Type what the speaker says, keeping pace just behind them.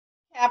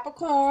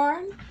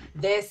Capricorn,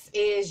 this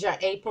is your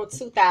April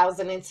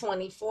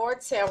 2024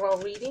 tarot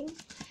reading.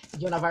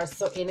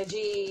 Universal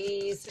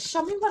energies,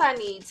 show me what I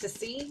need to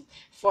see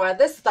for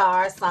the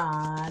star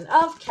sign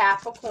of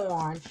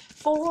Capricorn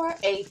for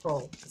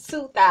April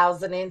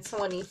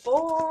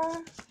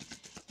 2024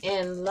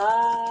 in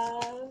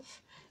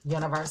love.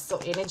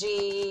 Universal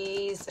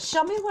energies,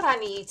 show me what I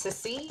need to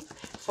see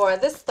for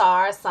the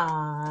star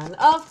sign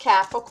of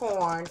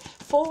Capricorn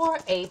for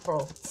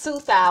April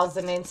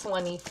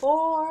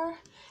 2024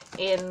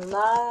 in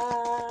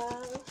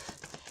love.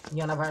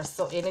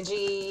 Universal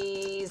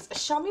energies,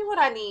 show me what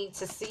I need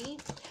to see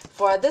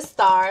for the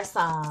star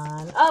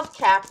sign of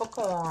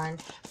Capricorn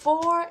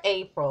for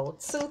April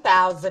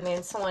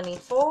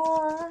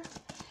 2024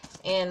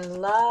 in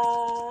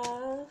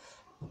love.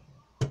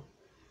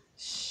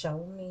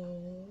 Show me.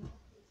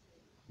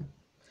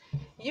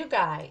 You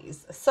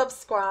guys,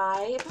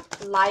 subscribe,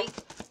 like,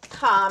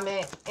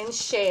 comment, and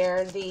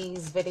share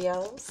these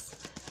videos.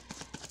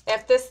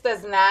 If this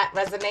does not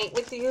resonate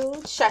with you,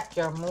 check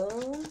your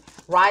moon,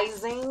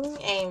 rising,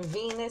 and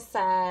Venus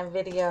sign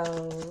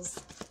videos.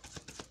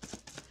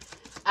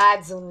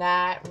 I do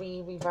not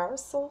read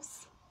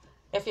reversals.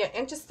 If you're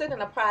interested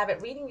in a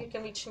private reading, you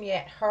can reach me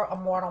at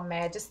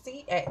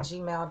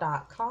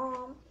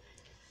HerImmortalMajesty@gmail.com.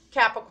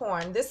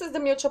 Capricorn, this is the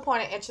mutual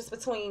point of interest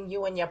between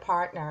you and your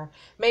partner.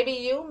 Maybe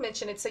you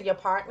mention it to your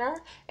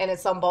partner and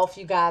it's on both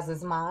you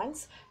guys'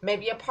 minds.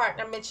 Maybe your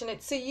partner mentioned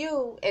it to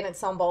you and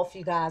it's on both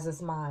you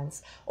guys'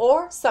 minds.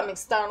 Or some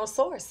external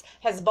source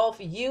has both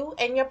you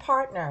and your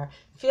partner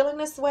feeling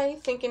this way,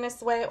 thinking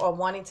this way, or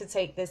wanting to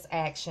take this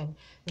action.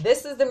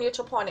 This is the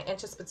mutual point of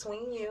interest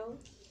between you.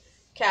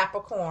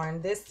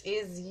 Capricorn, this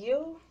is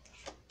you.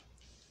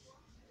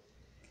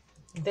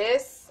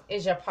 This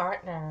is your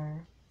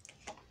partner.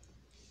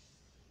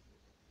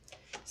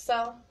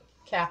 So,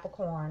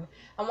 Capricorn,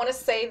 I want to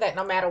say that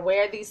no matter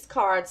where these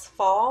cards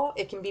fall,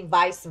 it can be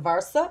vice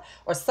versa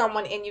or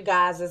someone in you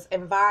guys'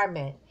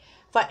 environment.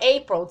 For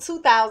April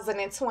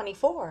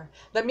 2024,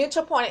 the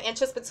mutual point of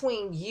interest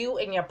between you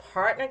and your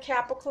partner,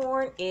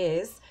 Capricorn,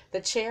 is the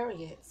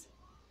Chariots.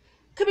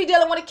 Could be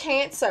dealing with a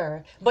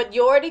Cancer, but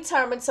you're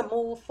determined to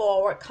move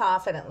forward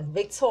confidently,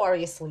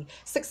 victoriously,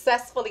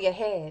 successfully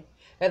ahead.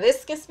 Now,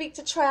 this can speak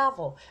to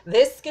travel.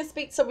 This can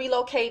speak to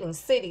relocating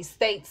cities,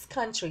 states,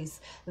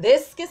 countries.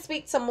 This can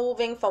speak to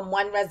moving from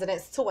one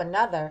residence to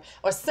another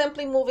or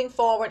simply moving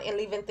forward and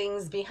leaving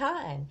things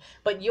behind.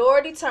 But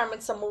you're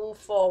determined to move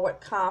forward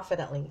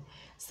confidently.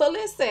 So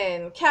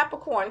listen,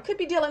 Capricorn could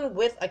be dealing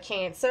with a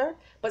Cancer,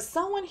 but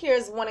someone here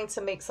is wanting to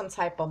make some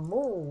type of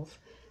move.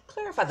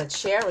 Clarify the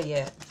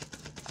Chariot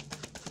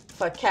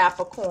for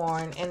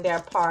Capricorn and their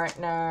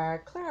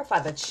partner. Clarify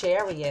the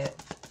Chariot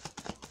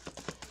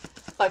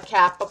for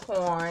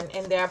Capricorn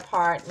and their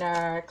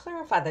partner.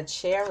 Clarify the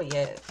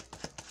Chariot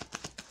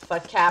for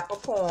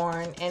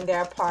Capricorn and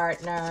their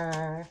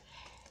partner.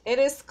 It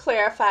is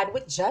clarified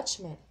with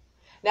Judgment.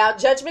 Now,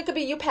 Judgment could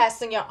be you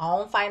passing your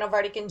own final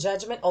verdict and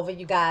judgment over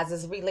you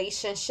guys'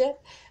 relationship.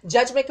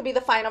 Judgment could be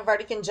the final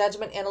verdict and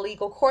judgment in a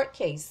legal court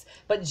case.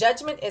 But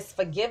Judgment is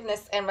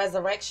forgiveness and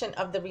resurrection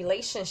of the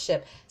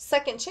relationship.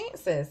 Second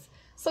chances.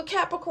 So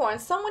Capricorn,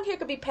 someone here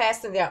could be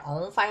passing their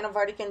own final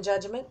verdict and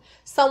judgment.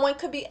 Someone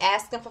could be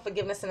asking for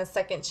forgiveness and a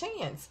second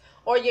chance.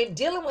 Or you're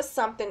dealing with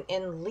something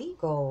in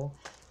legal.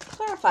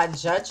 Clarify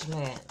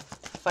Judgment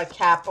for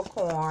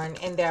Capricorn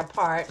and their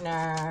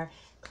partner.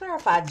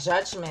 Clarify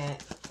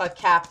Judgment for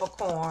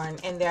Capricorn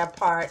and their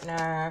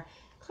partner.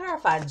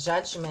 Clarify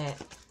Judgment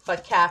for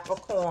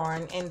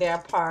Capricorn and their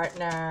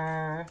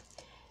partner.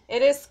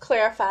 It is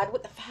clarified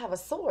with the Five of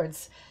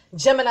Swords.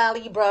 Gemini,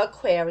 Libra,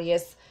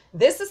 Aquarius.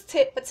 This is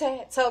tit for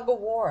tat, tug of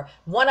war,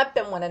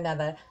 one-upping one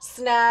another,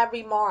 snide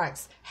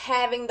remarks,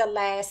 having the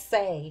last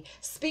say,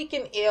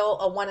 speaking ill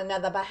of one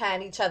another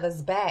behind each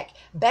other's back,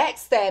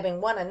 backstabbing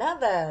one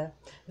another.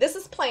 This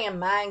is playing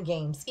mind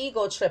games,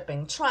 ego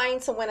tripping, trying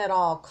to win at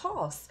all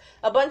costs,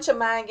 a bunch of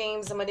mind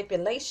games and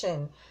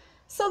manipulation.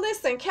 So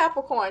listen,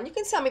 Capricorn, you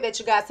can tell me that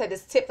you guys had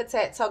this tit for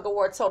tat, tug of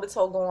war,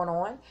 toe-to-toe going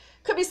on.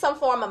 Could be some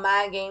form of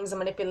mind games and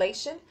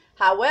manipulation.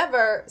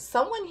 However,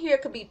 someone here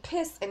could be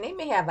pissed and they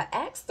may have an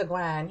axe to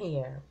grind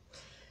here.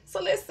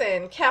 So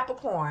listen,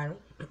 Capricorn,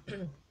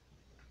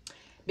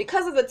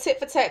 because of the tit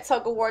for tat,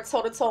 tug of war,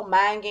 toe-to-toe,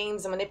 mind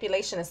games and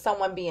manipulation and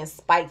someone being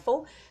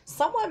spiteful,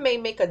 someone may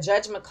make a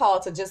judgment call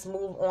to just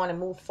move on and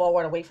move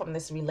forward away from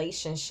this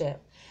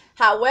relationship.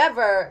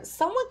 However,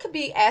 someone could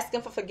be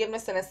asking for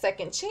forgiveness and a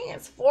second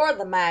chance for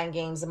the mind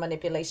games and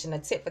manipulation, the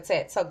tit for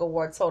tat, tug of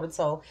war,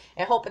 toe-to-toe,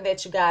 and hoping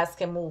that you guys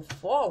can move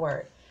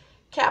forward.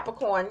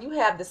 Capricorn, you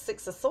have the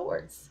Six of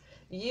Swords.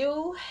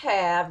 You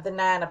have the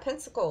Nine of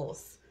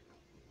Pentacles.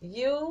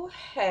 You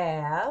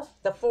have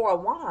the Four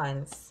of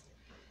Wands.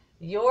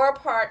 Your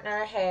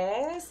partner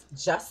has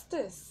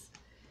Justice.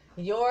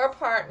 Your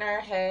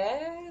partner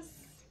has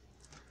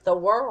the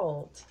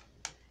World.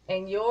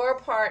 And your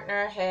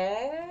partner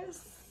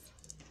has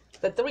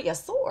the Three of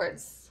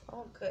Swords.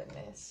 Oh,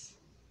 goodness.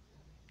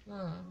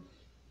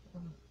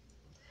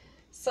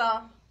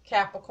 So,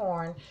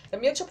 Capricorn. The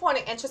mutual point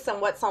of interest in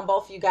what's on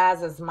both you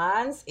guys'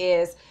 minds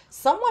is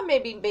someone may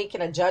be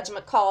making a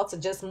judgment call to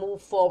just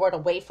move forward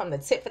away from the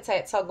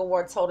tit-for-tat,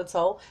 tug-of-war,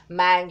 toe-to-toe,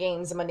 mind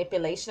games,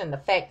 manipulation, and the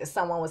fact that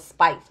someone was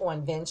spiteful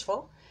and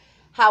vengeful.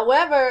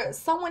 However,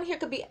 someone here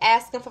could be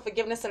asking for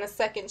forgiveness and a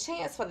second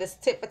chance for this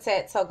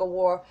tit-for-tat,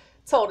 tug-of-war,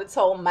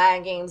 toe-to-toe,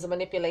 mind games,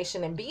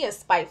 manipulation, and being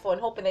spiteful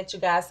and hoping that you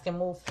guys can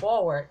move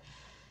forward.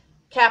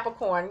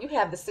 Capricorn, you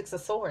have the Six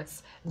of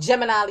Swords.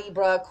 Gemini,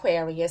 Libra,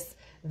 Aquarius.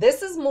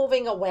 This is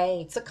moving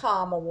away to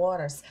calmer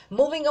waters,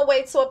 moving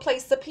away to a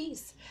place of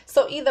peace.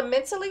 So either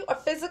mentally or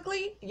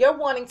physically, you're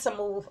wanting to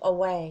move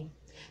away.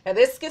 Now,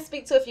 this can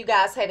speak to if you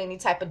guys had any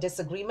type of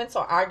disagreements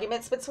or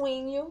arguments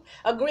between you,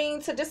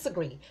 agreeing to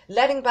disagree,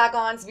 letting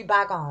bygones be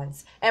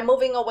bygones, and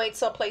moving away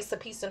to a place of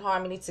peace and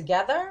harmony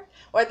together.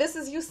 Or this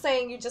is you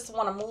saying you just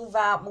want to move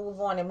out, move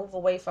on, and move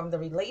away from the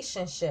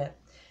relationship.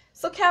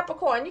 So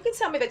Capricorn, you can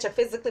tell me that you're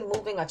physically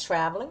moving or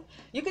traveling.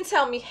 You can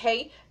tell me,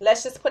 hey,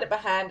 let's just put it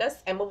behind us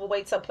and move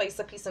away to a place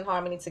of peace and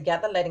harmony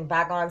together, letting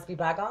bygones be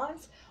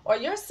bygones. Or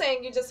you're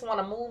saying you just want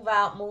to move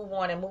out, move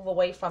on, and move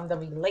away from the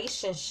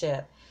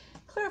relationship.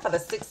 Clarify the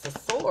Six of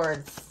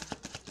Swords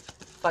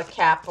for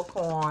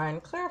Capricorn.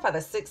 Clarify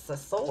the Six of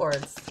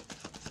Swords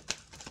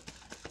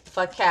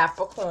for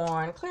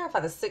Capricorn.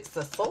 Clarify the Six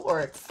of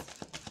Swords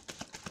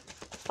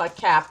for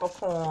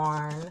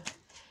Capricorn.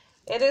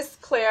 It is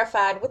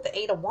clarified with the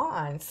Eight of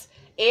Wands.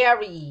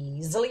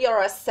 Aries, Leo,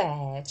 or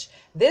Sag.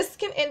 This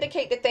can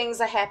indicate that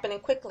things are happening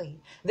quickly.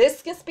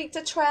 This can speak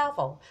to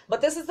travel.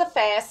 But this is the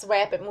fast,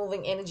 rapid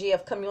moving energy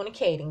of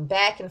communicating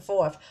back and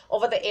forth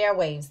over the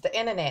airwaves, the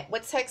internet,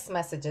 with text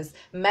messages,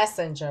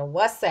 messenger,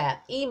 WhatsApp,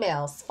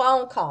 emails,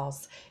 phone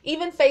calls,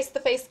 even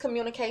face-to-face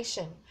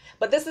communication.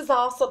 But this is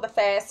also the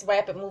fast,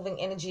 rapid moving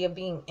energy of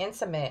being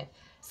intimate.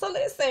 So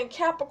listen,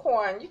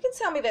 Capricorn, you can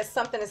tell me that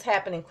something is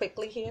happening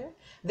quickly here.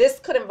 This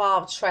could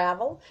involve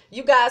travel.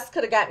 You guys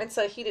could have gotten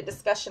into a heated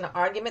discussion or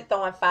argument,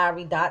 throwing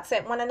fiery dots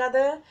at one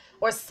another.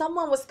 Or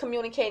someone was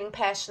communicating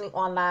passionately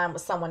online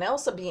with someone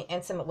else or being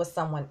intimate with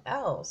someone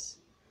else.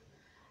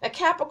 Now,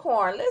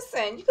 Capricorn,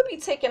 listen, you could be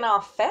taking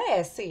off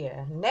fast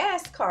here.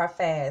 NASCAR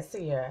fast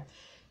here.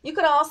 You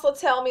could also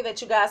tell me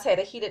that you guys had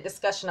a heated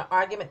discussion or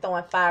argument,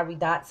 throwing fiery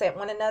dots at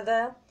one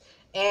another.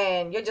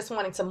 And you're just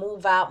wanting to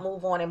move out,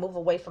 move on, and move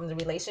away from the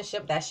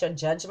relationship. That's your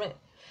judgment.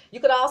 You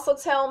could also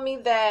tell me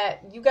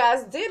that you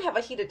guys did have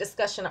a heated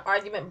discussion or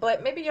argument,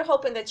 but maybe you're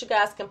hoping that you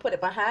guys can put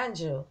it behind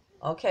you,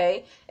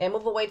 okay? And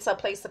move away to a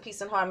place of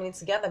peace and harmony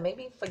together.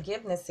 Maybe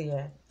forgiveness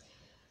here.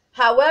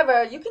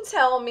 However, you can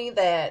tell me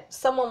that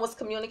someone was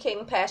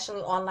communicating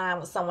passionately online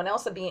with someone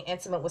else or being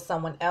intimate with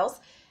someone else.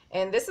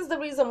 And this is the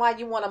reason why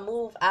you want to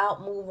move out,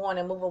 move on,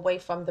 and move away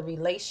from the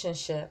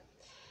relationship.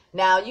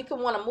 Now, you can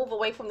want to move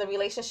away from the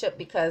relationship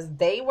because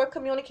they were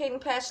communicating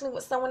passionately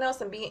with someone else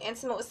and being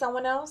intimate with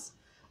someone else.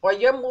 Or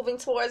you're moving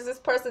towards this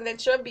person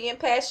that you're being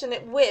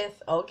passionate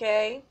with,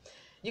 okay?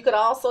 You could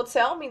also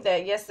tell me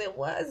that, yes, it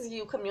was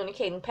you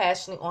communicating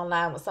passionately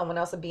online with someone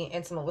else and being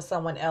intimate with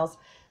someone else,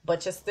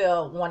 but you're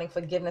still wanting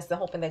forgiveness and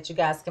hoping that you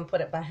guys can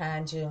put it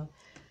behind you.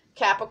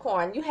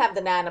 Capricorn, you have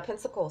the Nine of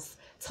Pentacles.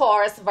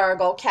 Taurus,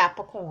 Virgo,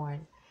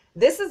 Capricorn.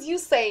 This is you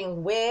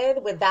saying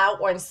with, without,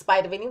 or in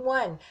spite of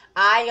anyone.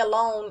 I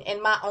alone in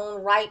my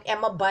own right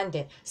am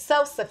abundant,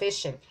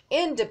 self-sufficient,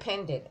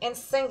 independent, and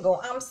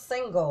single. I'm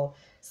single.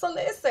 So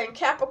listen,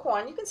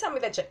 Capricorn, you can tell me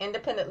that you're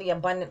independently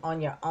abundant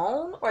on your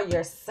own or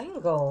you're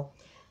single.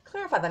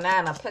 Clarify the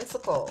Nine of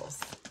Pentacles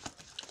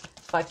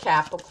for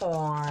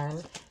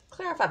Capricorn.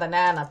 Clarify the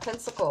Nine of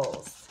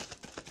Pentacles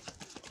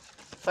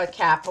for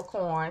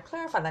Capricorn.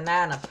 Clarify the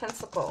Nine of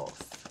Pentacles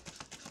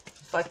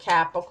for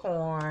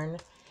Capricorn.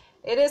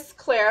 It is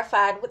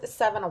clarified with the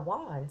Seven of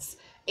Wands.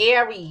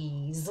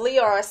 Aries,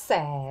 Leo, or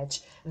Sag.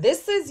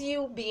 This is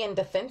you being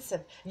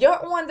defensive.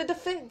 You're on the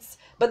defense.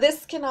 But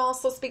this can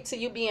also speak to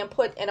you being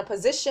put in a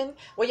position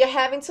where you're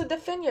having to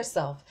defend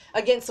yourself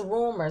against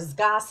rumors,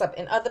 gossip,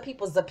 and other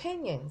people's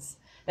opinions.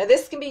 Now,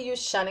 this can be you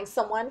shunning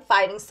someone,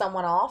 fighting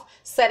someone off,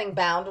 setting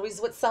boundaries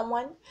with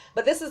someone.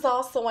 But this is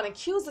also an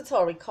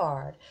accusatory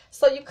card.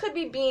 So you could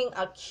be being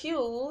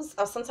accused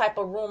of some type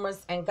of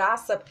rumors and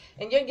gossip,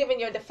 and you're giving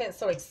your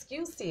defense or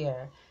excuse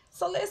here.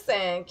 So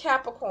listen,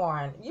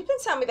 Capricorn, you can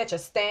tell me that you're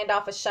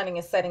standoffish, shunning,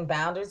 and setting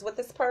boundaries with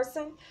this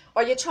person.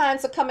 Or you're trying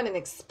to come in and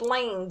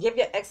explain, give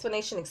your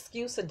explanation,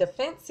 excuse, or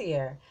defense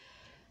here.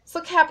 So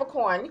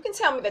Capricorn, you can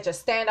tell me that you're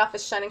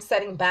standoffish, shunning,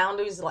 setting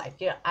boundaries, like,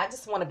 yeah, I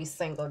just want to be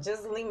single.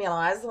 Just leave me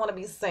alone. I just want to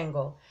be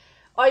single.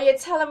 Or you're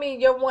telling me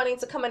you're wanting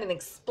to come in and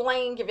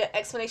explain, give your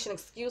explanation,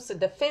 excuse, or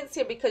defense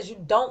here because you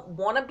don't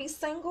want to be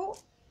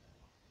single.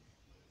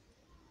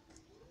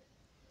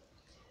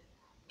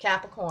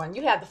 Capricorn,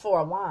 you have the Four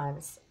of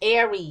Wands.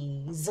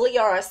 Aries,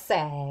 Leo, or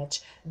Sag.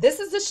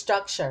 This is the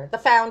structure, the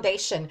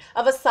foundation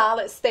of a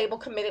solid, stable,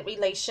 committed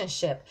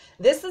relationship.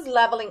 This is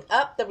leveling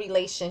up the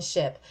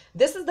relationship.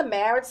 This is the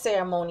marriage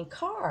ceremony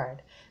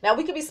card. Now,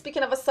 we could be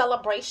speaking of a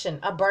celebration,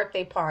 a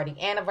birthday party,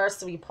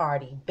 anniversary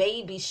party,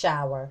 baby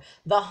shower,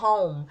 the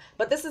home.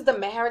 But this is the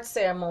marriage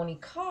ceremony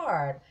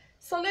card.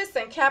 So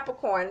listen,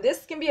 Capricorn,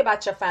 this can be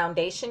about your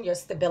foundation, your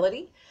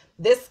stability.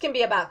 This can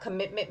be about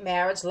commitment,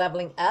 marriage,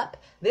 leveling up.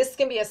 This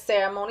can be a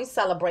ceremony,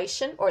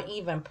 celebration, or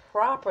even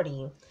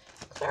property.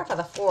 Clarify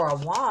the Four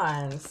of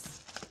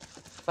Wands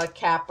for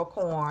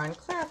Capricorn.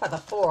 Clarify the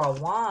Four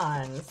of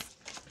Wands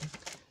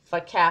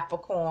for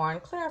Capricorn.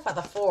 Clarify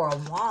the Four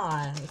of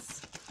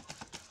Wands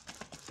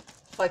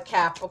for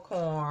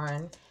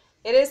Capricorn.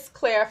 It is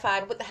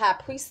clarified with the High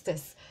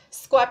Priestess,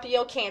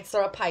 Scorpio, Cancer,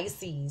 or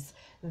Pisces.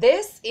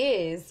 This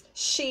is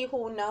she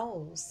who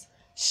knows.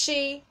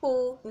 She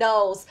who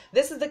knows.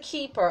 This is the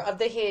keeper of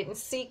the hidden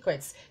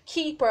secrets,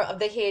 keeper of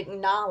the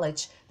hidden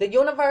knowledge. The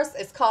universe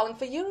is calling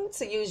for you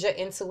to use your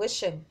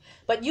intuition,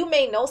 but you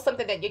may know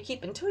something that you're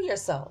keeping to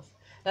yourself.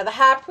 Now, the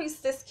High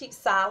Priestess keeps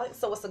silent,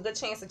 so it's a good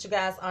chance that you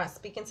guys aren't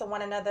speaking to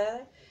one another.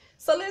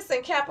 So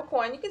listen,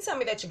 Capricorn, you can tell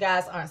me that you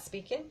guys aren't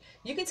speaking.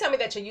 You can tell me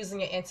that you're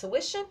using your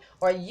intuition,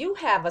 or you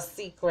have a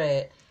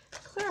secret.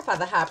 Clarify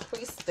the High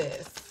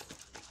Priestess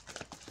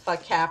for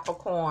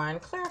Capricorn.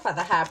 Clarify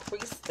the High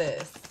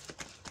Priestess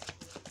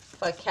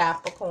for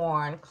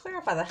Capricorn.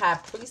 Clarify the High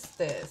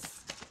Priestess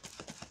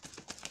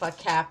for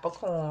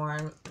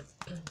Capricorn.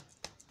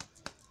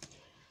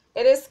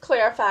 It is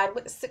clarified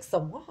with the Six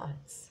of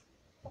Wands.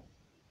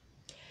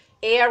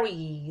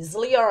 Aries,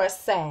 Leo, or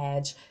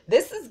Sag.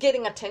 This is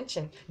getting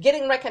attention,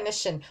 getting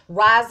recognition,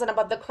 rising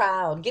above the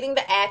crowd, getting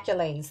the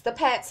accolades, the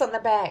pats on the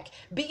back,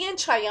 being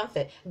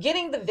triumphant,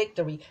 getting the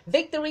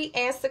victory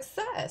and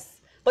success.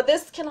 But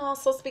this can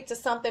also speak to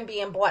something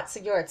being brought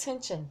to your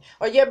attention,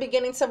 or you're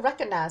beginning to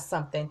recognize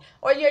something,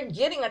 or you're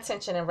getting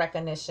attention and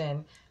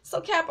recognition. So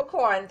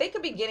Capricorn, they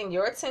could be getting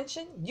your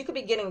attention. You could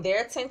be getting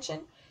their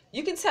attention.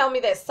 You can tell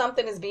me that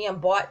something is being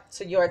brought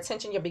to your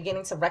attention. You're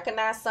beginning to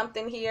recognize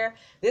something here.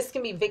 This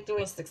can be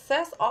victory and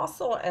success.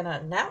 Also, an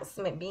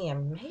announcement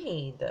being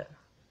made.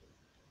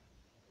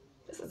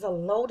 This is a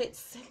loaded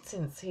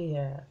sentence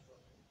here.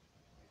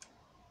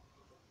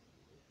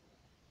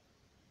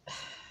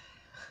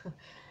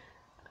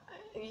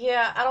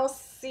 Yeah, I don't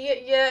see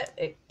it yet.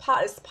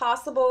 It's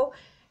possible.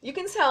 You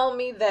can tell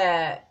me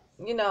that,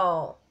 you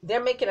know,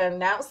 they're making an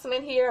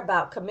announcement here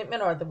about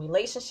commitment or the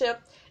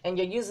relationship, and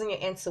you're using your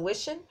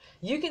intuition.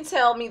 You can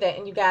tell me that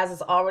in you guys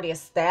is already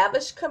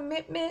established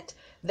commitment,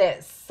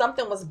 that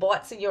something was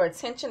brought to your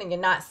attention and you're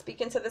not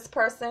speaking to this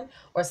person,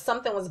 or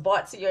something was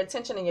brought to your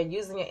attention and you're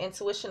using your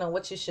intuition on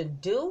what you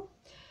should do.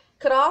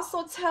 Could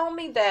also tell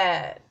me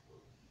that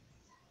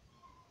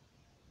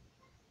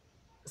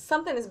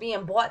something is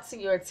being brought to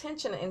your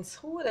attention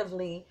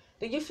intuitively.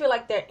 Do you feel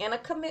like they're in a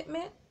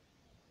commitment?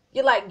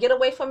 You're like, get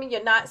away from me,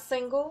 you're not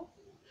single?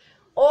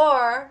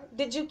 Or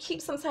did you keep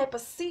some type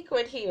of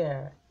secret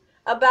here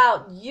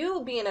about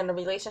you being in a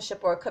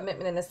relationship or a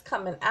commitment, and it's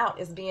coming out,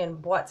 is being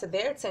brought to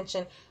their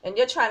attention, and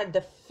you're trying to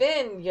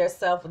defend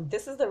yourself?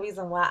 This is the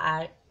reason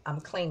why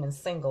I'm claiming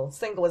single.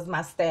 Single is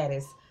my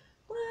status.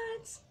 What?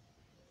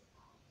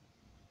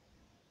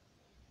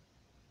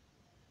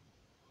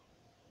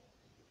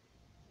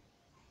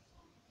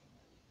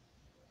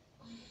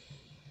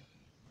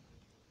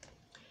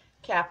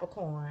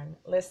 Capricorn,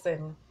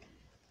 listen.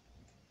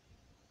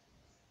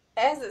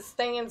 As it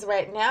stands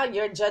right now,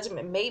 your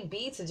judgment may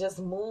be to just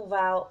move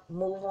out,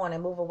 move on,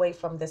 and move away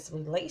from this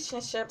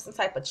relationship, some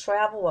type of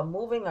travel or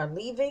moving or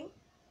leaving.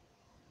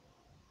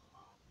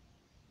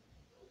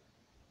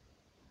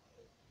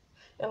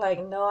 You're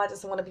like, no, I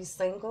just want to be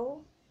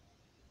single.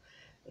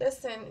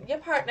 Listen, your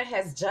partner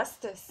has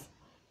justice.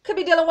 Could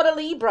be dealing with a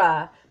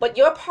Libra, but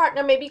your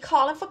partner may be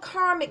calling for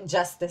karmic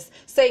justice,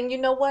 saying, you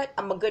know what,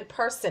 I'm a good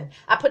person.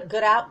 I put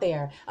good out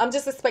there. I'm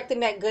just expecting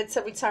that good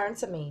to return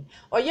to me.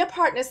 Or your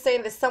partner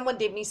saying that someone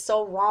did me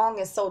so wrong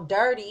and so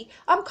dirty,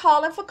 I'm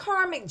calling for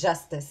karmic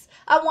justice.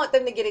 I want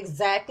them to get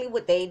exactly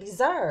what they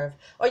deserve.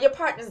 Or your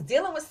partner's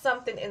dealing with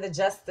something in the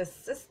justice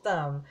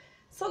system.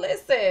 So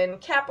listen,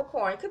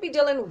 Capricorn could be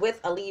dealing with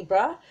a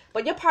Libra,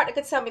 but your partner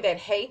could tell me that,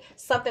 hey,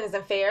 something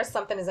isn't fair,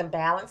 something isn't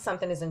balanced,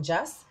 something isn't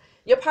just.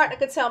 Your partner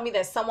could tell me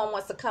that someone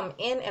wants to come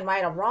in and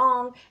right a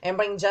wrong and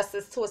bring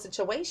justice to a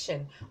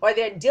situation. Or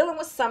they're dealing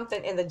with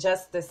something in the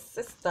justice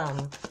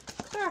system.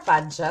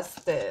 Clarify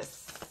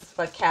justice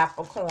for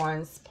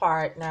Capricorn's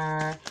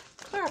partner.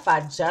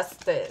 Clarify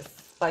justice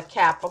for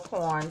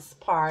Capricorn's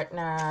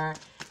partner.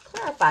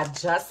 Clarify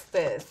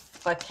justice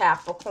for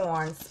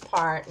Capricorn's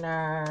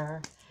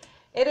partner.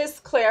 It is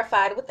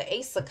clarified with the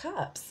Ace of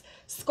Cups.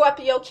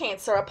 Scorpio,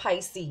 Cancer, or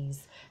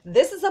Pisces.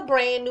 This is a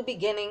brand new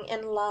beginning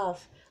in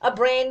love. A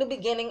brand new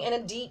beginning in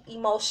a deep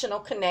emotional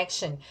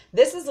connection.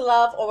 This is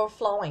love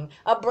overflowing.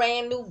 A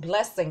brand new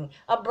blessing.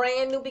 A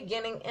brand new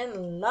beginning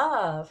in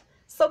love.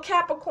 So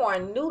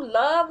Capricorn, new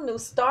love, new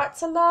start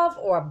to love,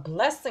 or a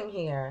blessing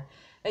here.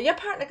 Now your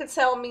partner could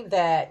tell me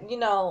that, you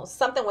know,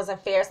 something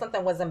wasn't fair,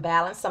 something wasn't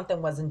balanced,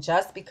 something wasn't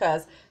just,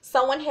 because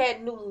someone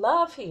had new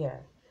love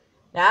here.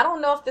 Now I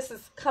don't know if this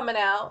is coming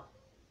out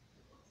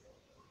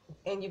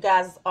and you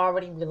guys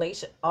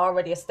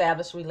already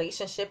established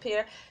relationship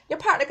here. Your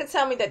partner could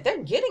tell me that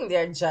they're getting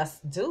their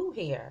just due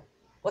here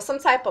with some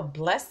type of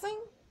blessing.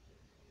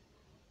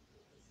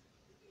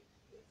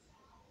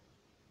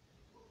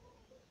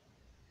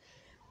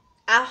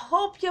 I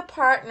hope your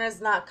partner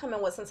is not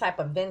coming with some type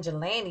of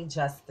vigilante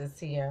justice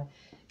here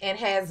and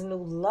has new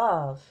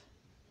love.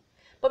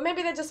 But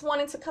maybe they're just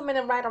wanting to come in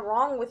and right a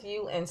wrong with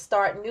you and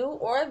start new,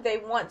 or they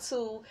want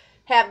to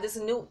have this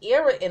new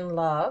era in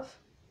love,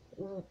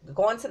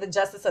 going to the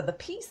justice of the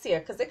peace here,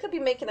 because they could be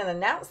making an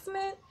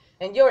announcement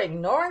and you're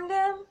ignoring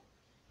them,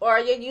 or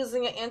you're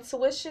using your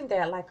intuition.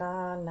 They're like,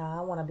 oh, no, I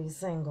want to be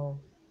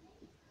single.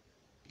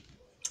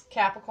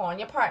 Capricorn,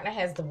 your partner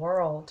has the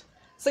world.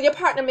 So your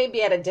partner may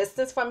be at a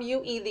distance from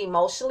you, either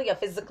emotionally or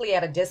physically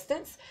at a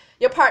distance.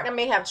 Your partner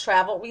may have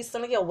traveled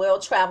recently or will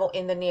travel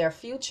in the near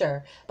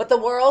future. But the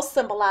world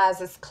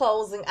symbolizes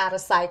closing out a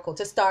cycle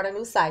to start a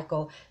new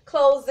cycle,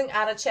 closing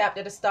out a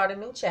chapter to start a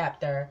new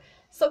chapter.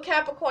 So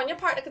Capricorn, your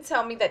partner could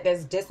tell me that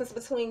there's distance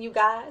between you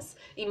guys,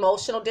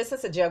 emotional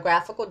distance, a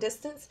geographical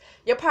distance.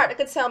 Your partner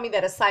could tell me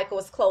that a cycle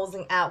is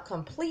closing out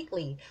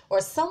completely,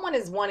 or someone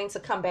is wanting to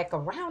come back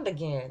around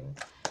again.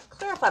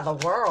 Clarify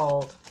the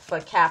world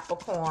for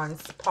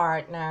Capricorn's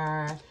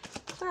partner.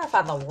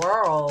 Clarify the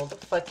world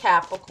for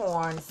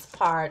Capricorn's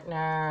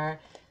partner.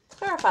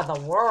 Clarify the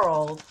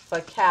world for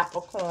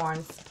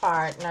Capricorn's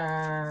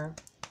partner.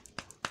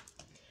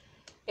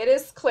 It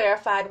is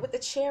clarified with the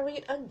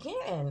Chariot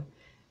again.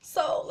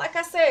 So, like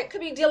I said, could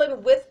be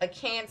dealing with a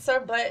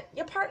Cancer, but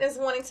your partner is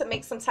wanting to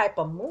make some type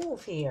of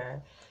move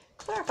here.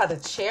 Clarify the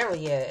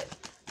Chariot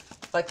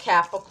for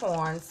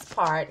Capricorn's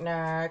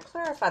partner.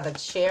 Clarify the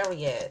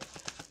Chariot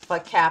for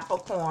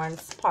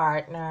Capricorn's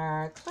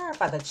partner.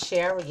 Clarify the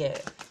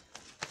Chariot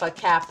for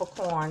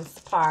Capricorn's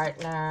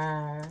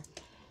partner.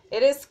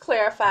 It is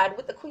clarified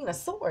with the Queen of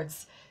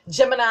Swords.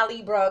 Gemini,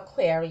 Libra,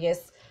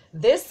 Aquarius.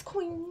 This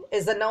queen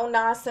is a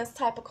no-nonsense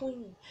type of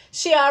queen.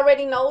 She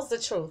already knows the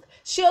truth.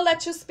 She'll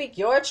let you speak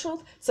your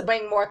truth to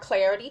bring more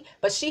clarity,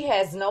 but she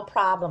has no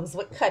problems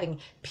with cutting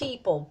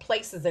people,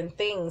 places, and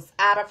things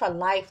out of her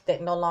life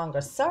that no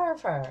longer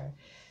serve her.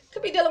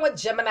 Could be dealing with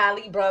Gemini,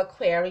 Libra,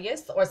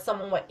 Aquarius, or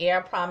someone with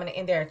air prominent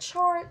in their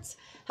charts.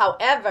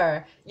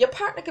 However, your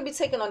partner could be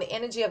taking on the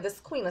energy of this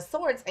Queen of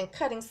Swords and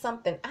cutting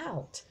something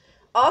out.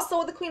 Also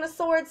with the Queen of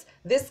Swords,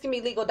 this can be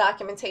legal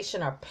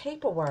documentation or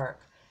paperwork.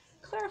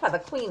 Clarify the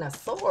Queen of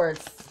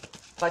Swords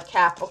for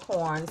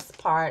Capricorn's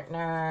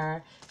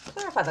partner.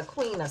 Clarify the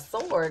Queen of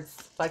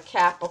Swords for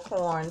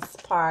Capricorn's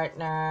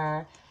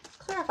partner.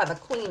 Clarify the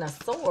Queen of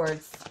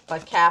Swords for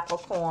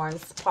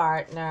Capricorn's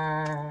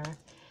partner.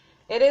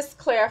 It is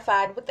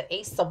clarified with the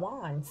Ace of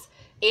Wands.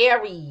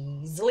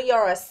 Aries, Leo,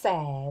 or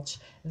Sag.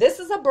 This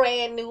is a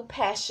brand new,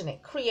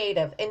 passionate,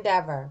 creative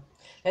endeavor.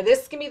 Now,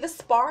 this can be the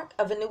spark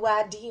of a new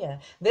idea.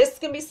 This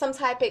can be some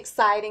type of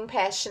exciting,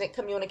 passionate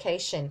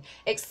communication,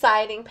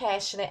 exciting,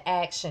 passionate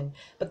action.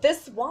 But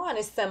this wand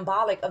is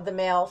symbolic of the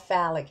male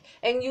phallic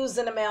and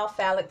using the male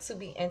phallic to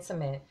be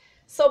intimate.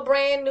 So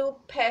brand new,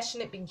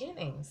 passionate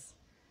beginnings.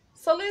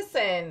 So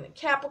listen,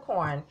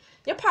 Capricorn,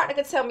 your partner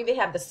could tell me they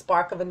have the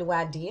spark of a new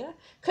idea.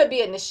 Could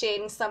be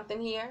initiating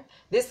something here.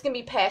 This can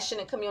be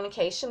passionate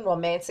communication,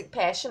 romantic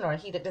passion, or a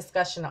heated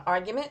discussion or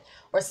argument,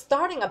 or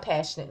starting a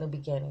passionate new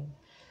beginning.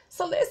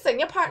 So listen,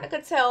 your partner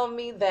could tell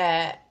me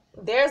that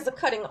there's a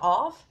cutting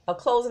off, a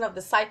closing of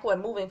the cycle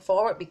and moving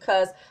forward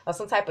because of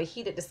some type of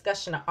heated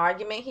discussion or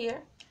argument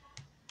here.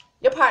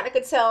 Your partner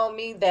could tell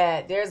me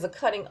that there's a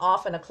cutting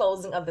off and a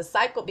closing of the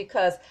cycle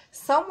because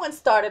someone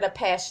started a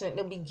passionate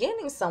new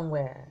beginning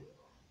somewhere.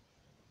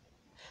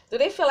 Do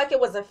they feel like it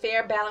wasn't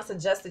fair, balanced, and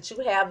just that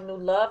you have new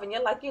love and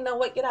you're like, you know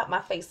what, get out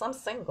my face, I'm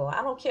single.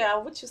 I don't care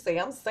what you say,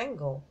 I'm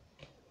single.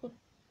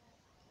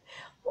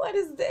 What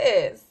is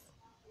this?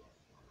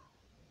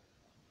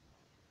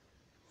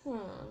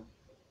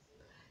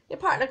 Your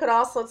partner could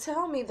also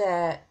tell me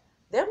that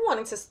they're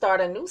wanting to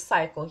start a new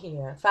cycle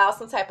here. File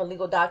some type of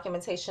legal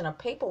documentation or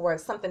paperwork,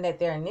 something that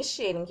they're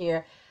initiating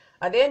here.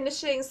 Are they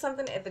initiating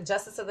something at the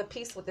Justice of the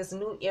Peace with this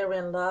new era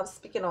in love,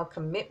 speaking on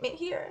commitment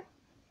here?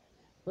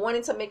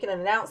 Wanting to make an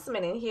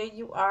announcement, and here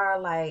you are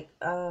like,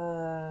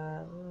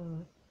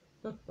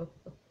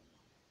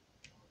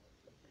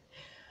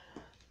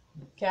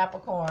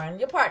 Capricorn,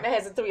 your partner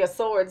has the Three of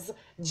Swords.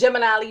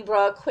 Gemini,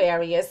 Libra,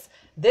 Aquarius.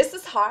 This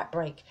is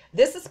heartbreak.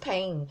 This is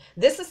pain.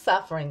 This is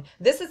suffering.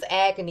 This is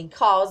agony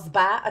caused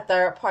by a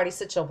third-party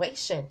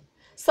situation.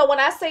 So when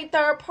I say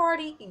third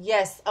party,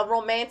 yes, a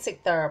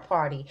romantic third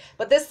party.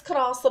 But this could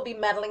also be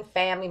meddling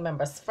family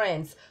members,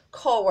 friends,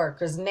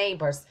 co-workers,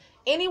 neighbors.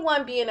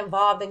 Anyone being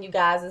involved in you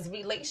guys'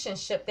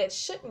 relationship that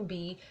shouldn't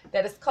be,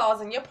 that is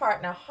causing your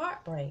partner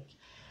heartbreak.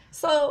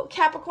 So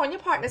Capricorn, your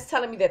partner is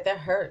telling me that they're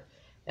hurt.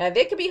 Now,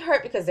 they could be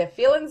hurt because their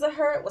feelings are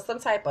hurt with some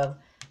type of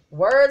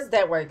words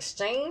that were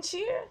exchanged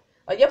here.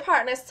 Or your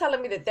partner is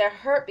telling me that they're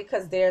hurt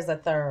because there's a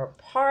third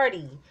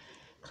party.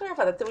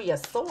 Clarify the Three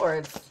of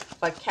Swords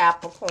for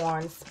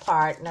Capricorn's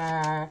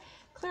partner.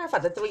 Clarify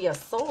the Three of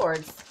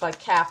Swords for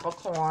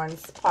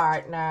Capricorn's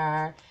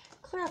partner.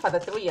 Clarify the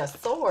Three of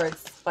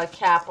Swords for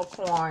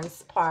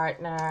Capricorn's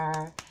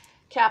partner.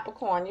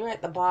 Capricorn, you're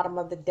at the bottom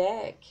of the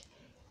deck.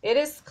 It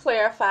is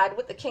clarified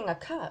with the King of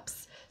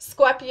Cups.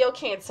 Scorpio,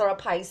 Cancer, or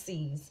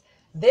Pisces.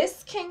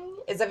 This king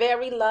is a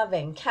very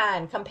loving,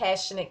 kind,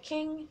 compassionate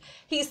king.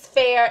 He's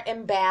fair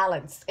and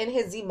balanced in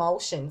his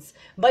emotions,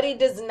 but he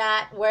does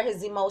not wear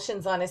his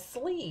emotions on his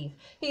sleeve.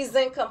 He's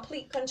in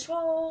complete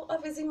control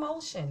of his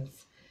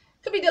emotions.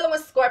 Could be dealing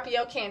with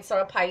Scorpio, Cancer,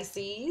 or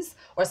Pisces,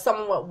 or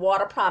someone with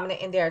water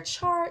prominent in their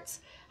charts.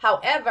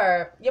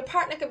 However, your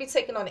partner could be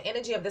taking on the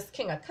energy of this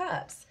King of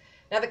Cups.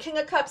 Now, the King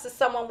of Cups is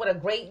someone with a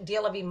great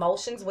deal of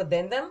emotions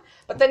within them,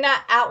 but they're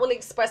not outwardly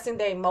expressing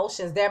their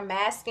emotions. They're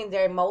masking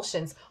their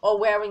emotions or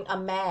wearing a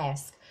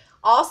mask.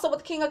 Also,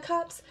 with King of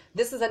Cups,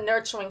 this is a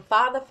nurturing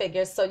father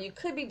figure, so you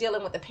could be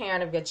dealing with the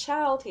parent of your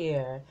child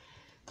here.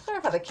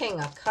 Clarify the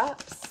King of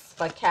Cups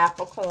for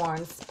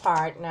Capricorn's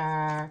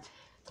partner.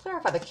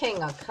 Clarify the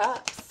King of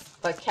Cups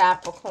for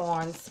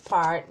Capricorn's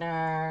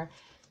partner.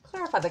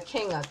 Clarify the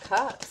King of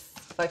Cups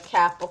for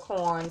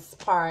Capricorn's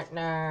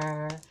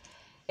partner.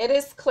 It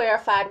is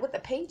clarified with the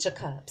Page of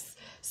Cups.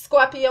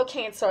 Scorpio,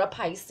 Cancer, or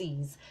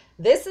Pisces.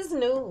 This is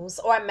news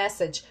or a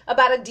message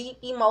about a deep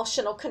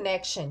emotional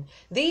connection.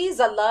 These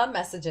are love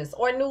messages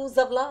or news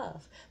of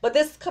love. But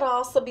this could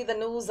also be the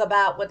news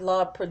about what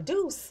love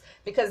produces,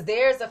 because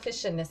there's a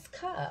fish in this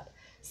cup.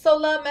 So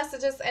love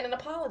messages and an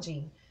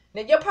apology.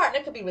 Now, your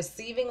partner could be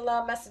receiving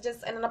love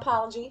messages and an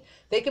apology.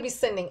 They could be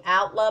sending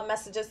out love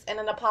messages and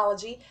an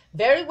apology.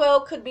 Very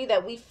well could be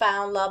that we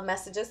found love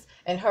messages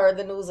and heard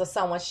the news of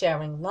someone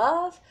sharing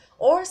love,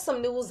 or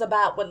some news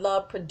about what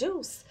love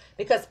produced,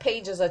 because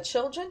pages are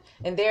children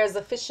and there's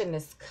a fish in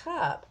this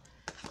cup.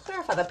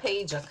 Clarify the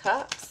Page of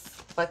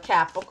Cups for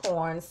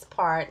Capricorn's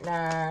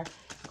partner.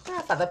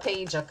 Clarify the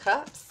Page of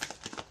Cups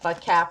for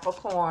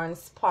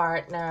Capricorn's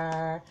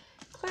partner.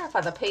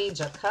 Clarify the Page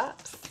of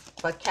Cups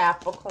for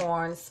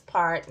Capricorn's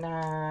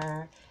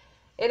partner.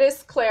 It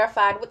is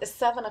clarified with the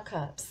Seven of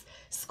Cups.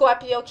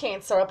 Scorpio,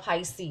 Cancer, or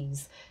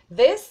Pisces.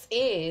 This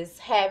is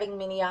having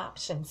many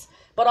options,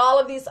 but all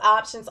of these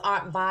options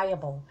aren't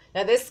viable.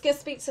 Now, this can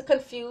speak to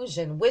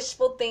confusion,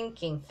 wishful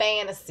thinking,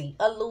 fantasy,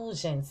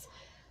 illusions,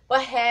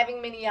 but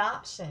having many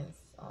options.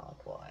 Oh,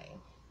 boy.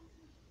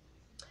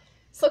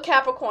 So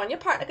Capricorn, your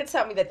partner could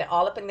tell me that they're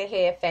all up in their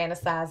head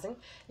fantasizing.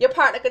 Your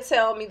partner could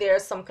tell me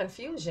there's some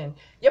confusion.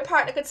 Your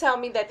partner could tell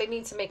me that they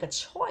need to make a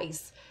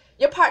choice.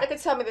 Your partner could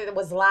tell me that there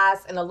was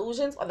lies and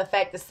illusions, or the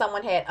fact that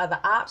someone had other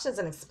options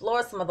and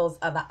explored some of those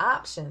other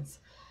options.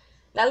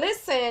 Now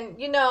listen,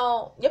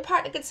 your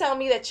partner could tell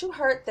me that you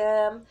hurt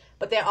them,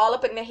 but they're all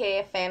up in their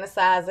head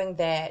fantasizing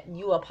that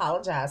you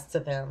apologize to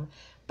them,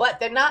 but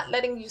they're not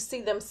letting you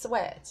see them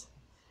sweat.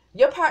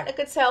 Your partner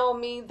could tell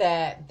me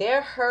that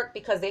they're hurt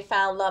because they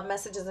found love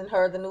messages and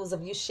heard the news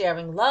of you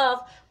sharing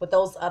love with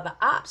those other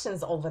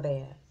options over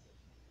there.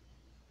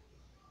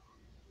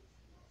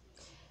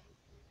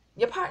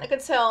 Your partner could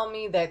tell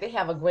me that they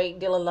have a great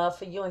deal of love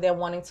for you and they're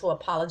wanting to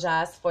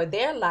apologize for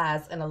their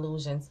lies and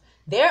illusions,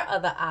 their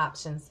other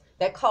options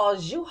that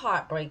cause you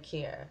heartbreak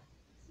here.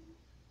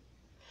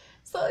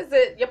 So is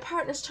it your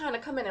partner's trying to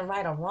come in and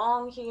right a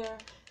wrong here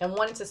and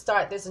wanting to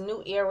start this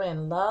new era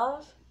in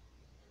love?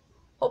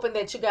 Hoping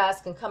that you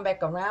guys can come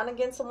back around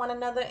again to one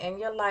another, and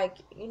you're like,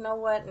 you know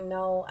what?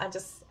 No, I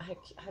just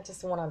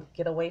want to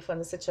get away from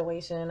the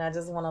situation. I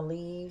just want to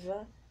leave.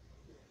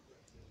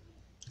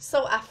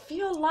 So I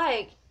feel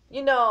like,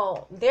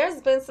 there's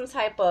been some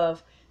type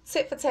of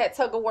tit for tat,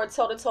 tug of war,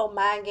 toe to toe,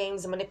 mind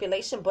games, and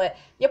manipulation, but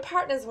your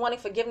partner's wanting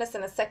forgiveness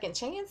and a second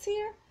chance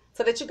here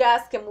so that you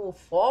guys can move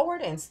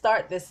forward and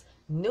start this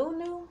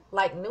new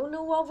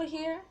over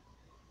here.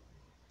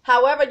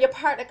 However, your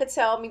partner could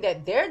tell me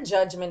that their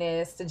judgment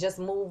is to just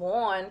move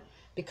on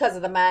because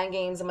of the mind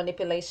games and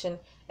manipulation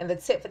and the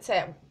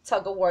tit-for-tat,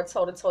 tug-of-war,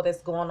 toe-to-toe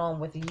that's going on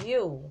with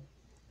you.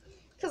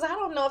 Because I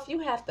don't know if you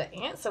have to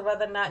answer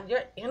whether or not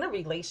you're in a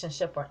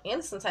relationship or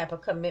in some type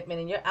of commitment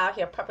and you're out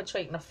here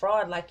perpetrating a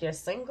fraud like you're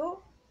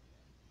single.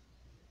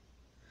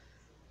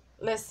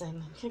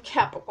 Listen,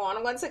 Capricorn,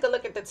 I'm going to take a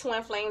look at the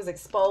twin flames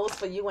exposed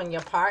for you and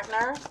your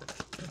partner.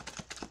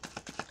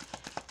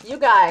 You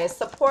guys,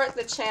 support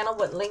the channel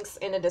with links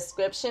in the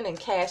description and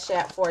Cash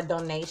App for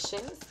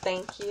donations.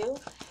 Thank you.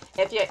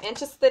 If you're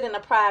interested in a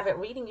private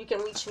reading, you can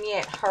reach me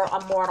at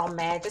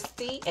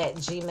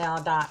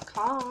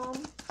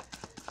HerImmortalMajesty@gmail.com.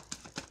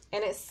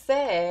 And it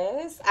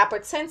says, I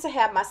pretend to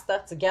have my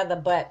stuff together,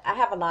 but I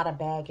have a lot of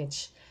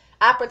baggage.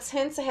 I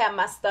pretend to have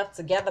my stuff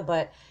together,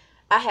 but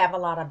I have a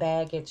lot of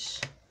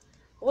baggage.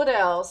 What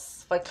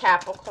else for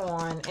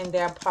Capricorn and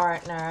their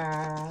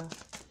partner?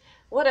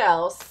 What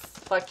else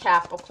for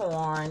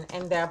Capricorn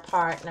and their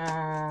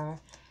partner?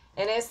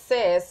 And it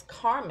says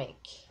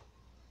karmic.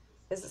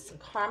 Is this a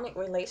karmic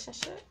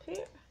relationship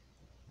here?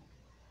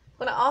 I'm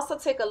going to also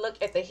take a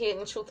look at the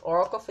Hidden Truth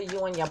Oracle for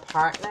you and your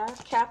partner,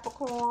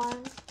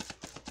 Capricorn.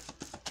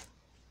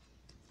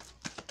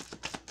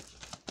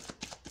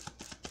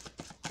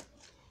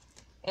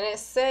 And it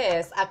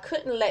says, I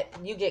couldn't let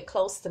you get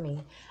close to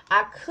me.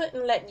 I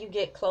couldn't let you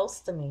get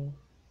close to me.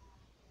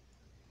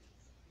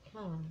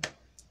 I'm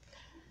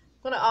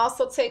going to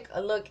also take a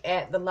look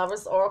at the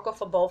Lover's Oracle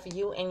for both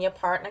you and your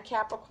partner,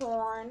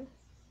 Capricorn.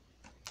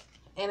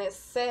 And it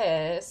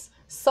says,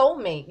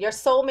 Soulmate. Your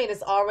soulmate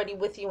is already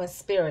with you in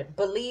spirit.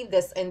 Believe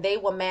this and they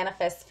will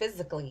manifest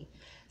physically.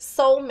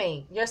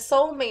 Soulmate. Your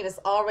soulmate is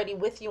already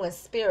with you in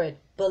spirit.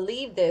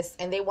 Believe this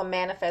and they will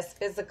manifest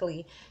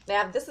physically.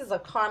 Now, if this is a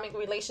karmic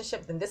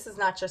relationship, then this is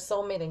not your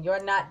soulmate and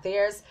you're not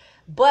theirs.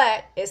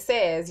 But it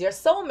says your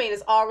soulmate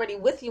is already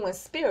with you in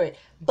spirit.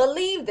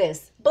 Believe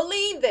this.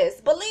 Believe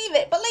this. Believe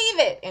it. Believe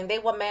it. And they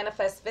will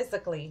manifest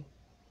physically.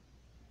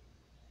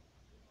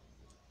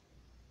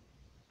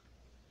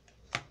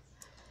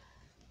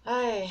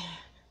 Ay,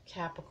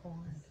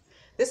 Capricorn.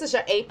 This is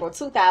your April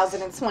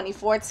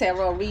 2024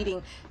 tarot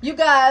reading. You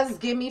guys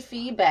give me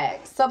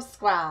feedback.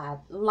 Subscribe,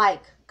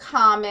 like,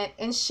 comment,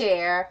 and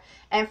share.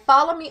 And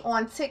follow me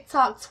on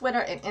TikTok,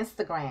 Twitter, and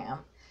Instagram.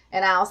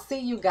 And I'll see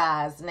you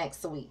guys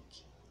next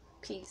week.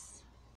 Peace.